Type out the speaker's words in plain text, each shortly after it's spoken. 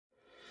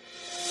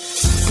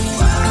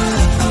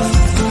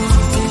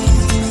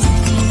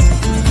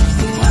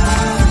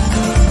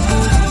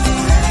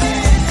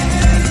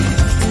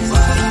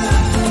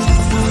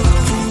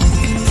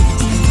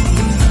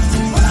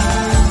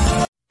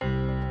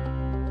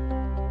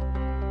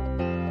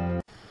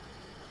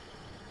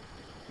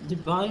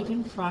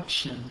Dividing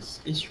fractions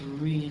is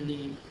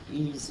really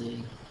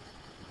easy.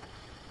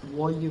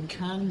 What you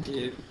can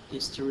do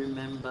is to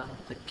remember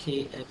the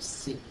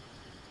KFC.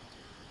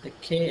 The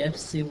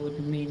KFC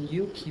would mean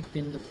you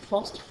keeping the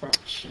first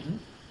fraction,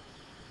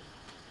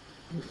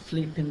 you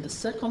flipping the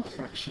second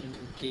fraction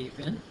you're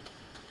given,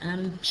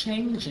 and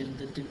changing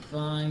the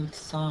divide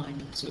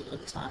sign to a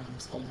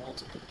times or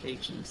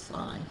multiplication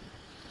sign.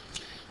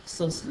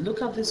 So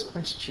look at this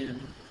question.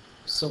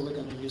 So we're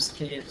going to use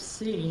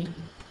KFC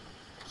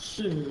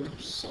to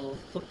solve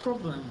the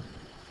problem.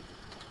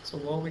 So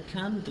what we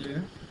can do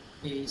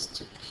is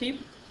to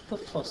keep the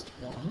first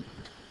one,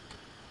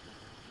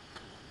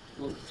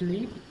 we'll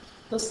flip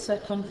the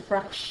second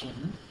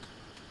fraction,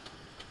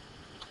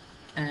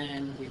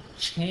 and we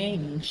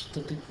change the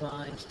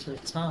divide to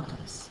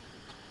times.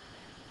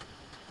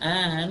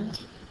 And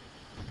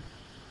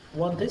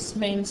what this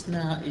means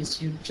now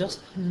is you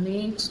just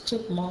need to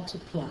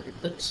multiply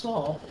the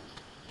top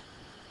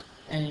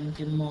and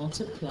you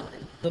multiply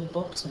the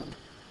bottom.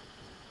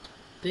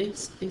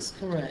 This is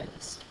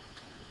correct,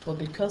 but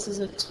because it's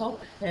a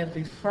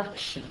top-heavy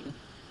fraction,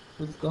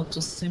 we've got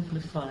to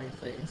simplify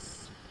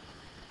this,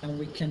 and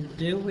we can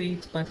do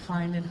it by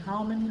finding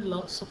how many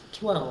lots of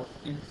 12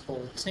 in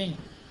 14.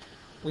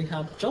 We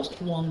have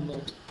just one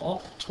lot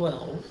of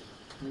 12,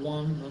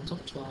 one lot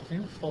of 12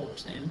 in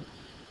 14,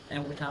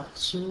 and we have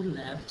 2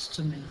 left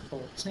to make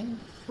 14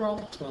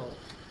 from 12.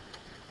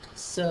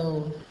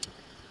 So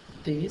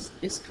this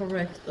is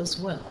correct as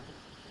well.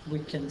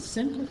 We can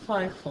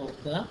simplify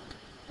further,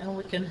 and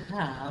we can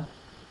have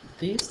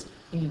this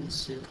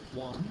into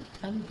 1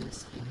 and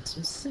this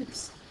into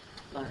 6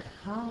 by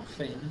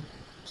halving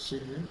 2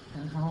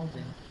 and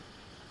halving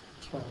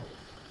 12.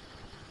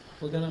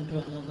 We're going to do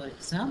another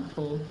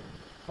example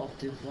of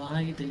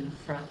dividing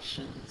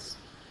fractions,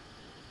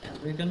 and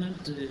we're going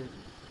to do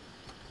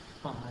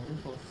 5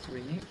 or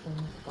 3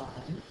 or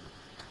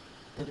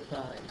 5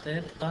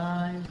 divided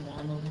by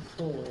 1 over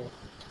 4.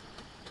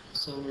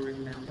 So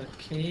remember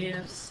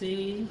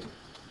KFC.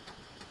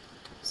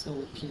 So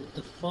we keep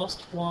the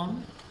first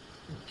one,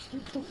 we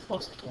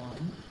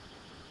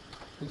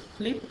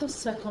flip the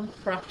second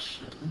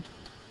fraction,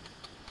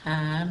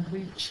 and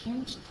we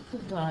change the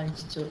divide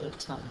to a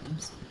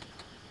times,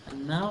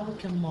 and now we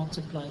can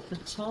multiply the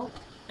top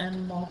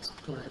and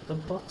multiply the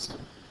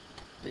bottom.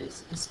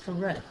 This is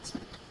correct.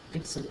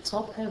 It's a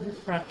top-heavy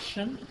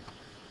fraction.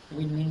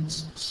 We need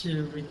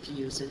to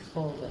reduce it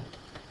further.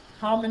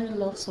 How many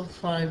lots of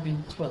 5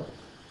 in 12?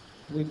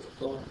 We've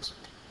got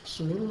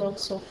 2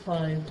 lots of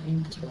 5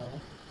 in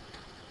 12.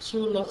 2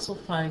 lots of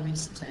 5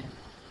 is 10.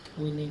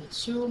 We need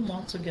 2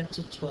 more to get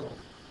to 12.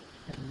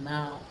 And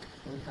now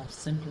we have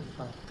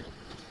simplified it.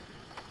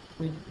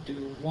 We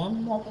do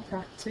one more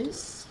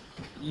practice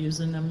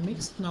using a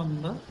mixed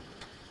number.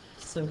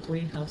 So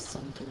we have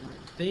something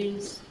like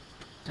this,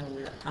 and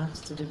we are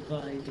asked to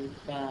divide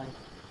it by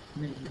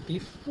maybe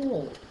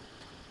 4.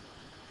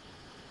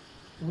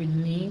 We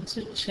need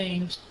to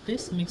change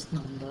this mixed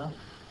number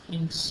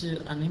into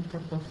an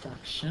improper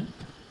fraction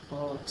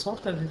or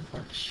top-heavy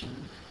fraction,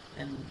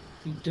 and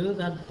we do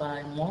that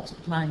by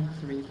multiplying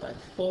 3 by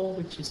 4,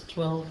 which is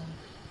 12.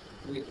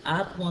 We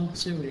add 1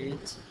 to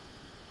it,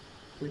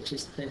 which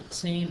is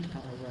 13, and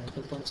we write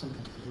the bottom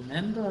of it.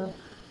 Remember,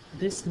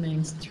 this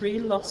means 3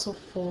 lots of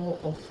 4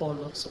 or 4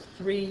 lots of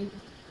 3,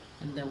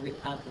 and then we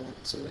add 1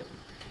 to it.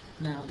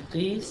 Now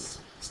this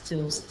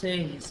still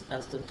stays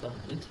as the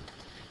divide.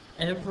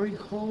 Every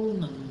whole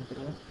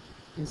number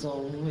is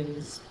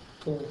always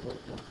over 1.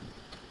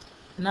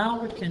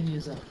 Now we can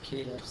use our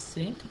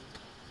KFC,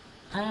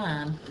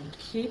 and we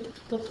keep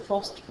the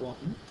first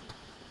one,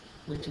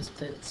 which is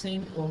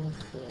 13 over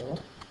 4.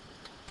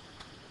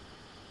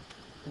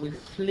 We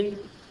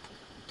flip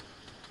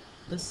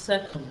the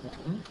second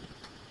one,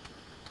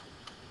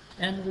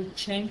 and we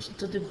change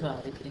the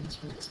divide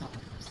into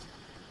times.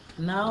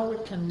 Now we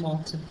can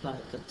multiply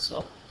the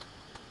top,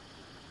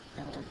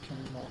 and we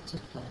can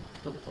multiply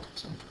the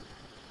bottom.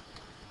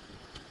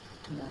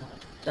 Now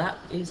that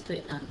is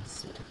the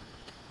answer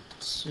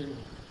to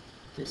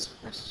this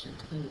question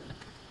here.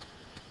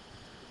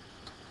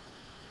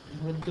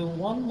 We'll do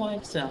one more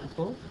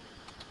example.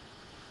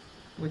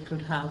 We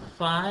could have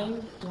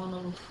 5, 1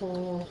 over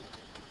 4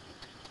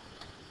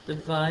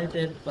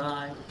 divided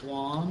by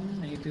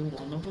 1, maybe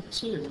 1 over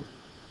 2.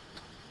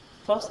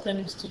 First thing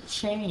is to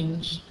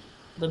change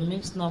the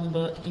mixed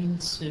number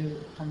into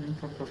an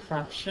improper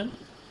fraction.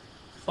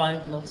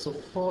 5 lots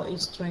of 4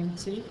 is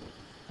 20.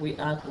 We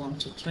add 1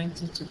 to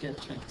 20 to get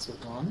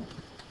 21.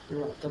 We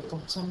write the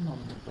bottom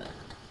number there.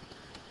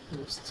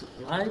 We'll still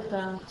write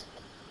that.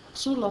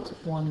 2 lots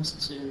of 1 is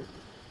 2.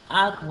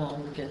 Add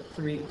 1, we get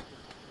 3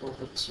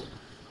 over 2.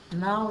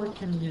 Now we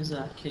can use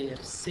our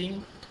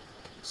KFC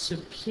to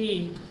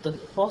keep the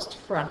first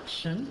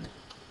fraction.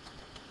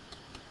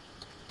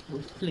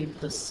 We flip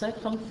the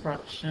second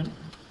fraction,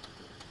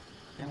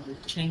 and we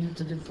change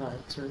the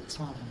divide to a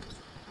times.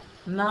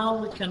 Now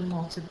we can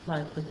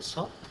multiply the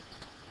top,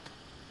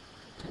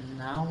 and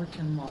now we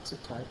can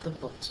multiply the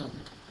bottom.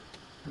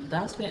 And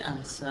that's the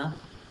answer,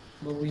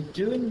 but we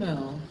do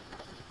know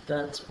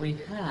that we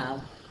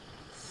have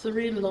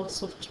 3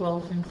 lots of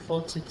 12 in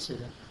 42.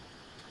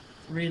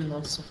 3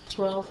 lots of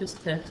 12 is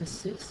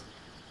 36.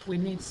 We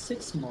need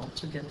 6 more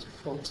to get to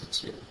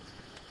 42.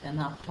 And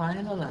our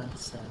final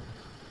answer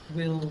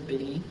will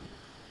be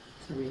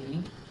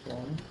 3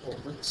 1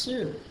 over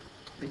 2,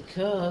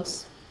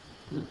 because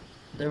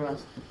there are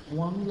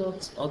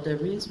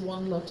there is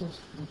 1 lot of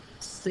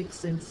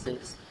 6 in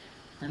 6,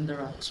 and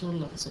there are 2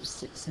 lots of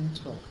 6 in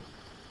 12.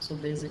 So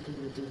basically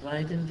you're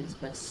dividing this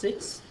by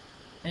 6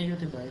 and you're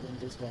dividing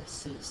this by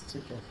 6 to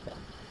get that.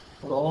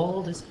 But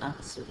all these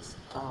answers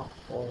are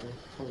all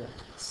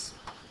correct.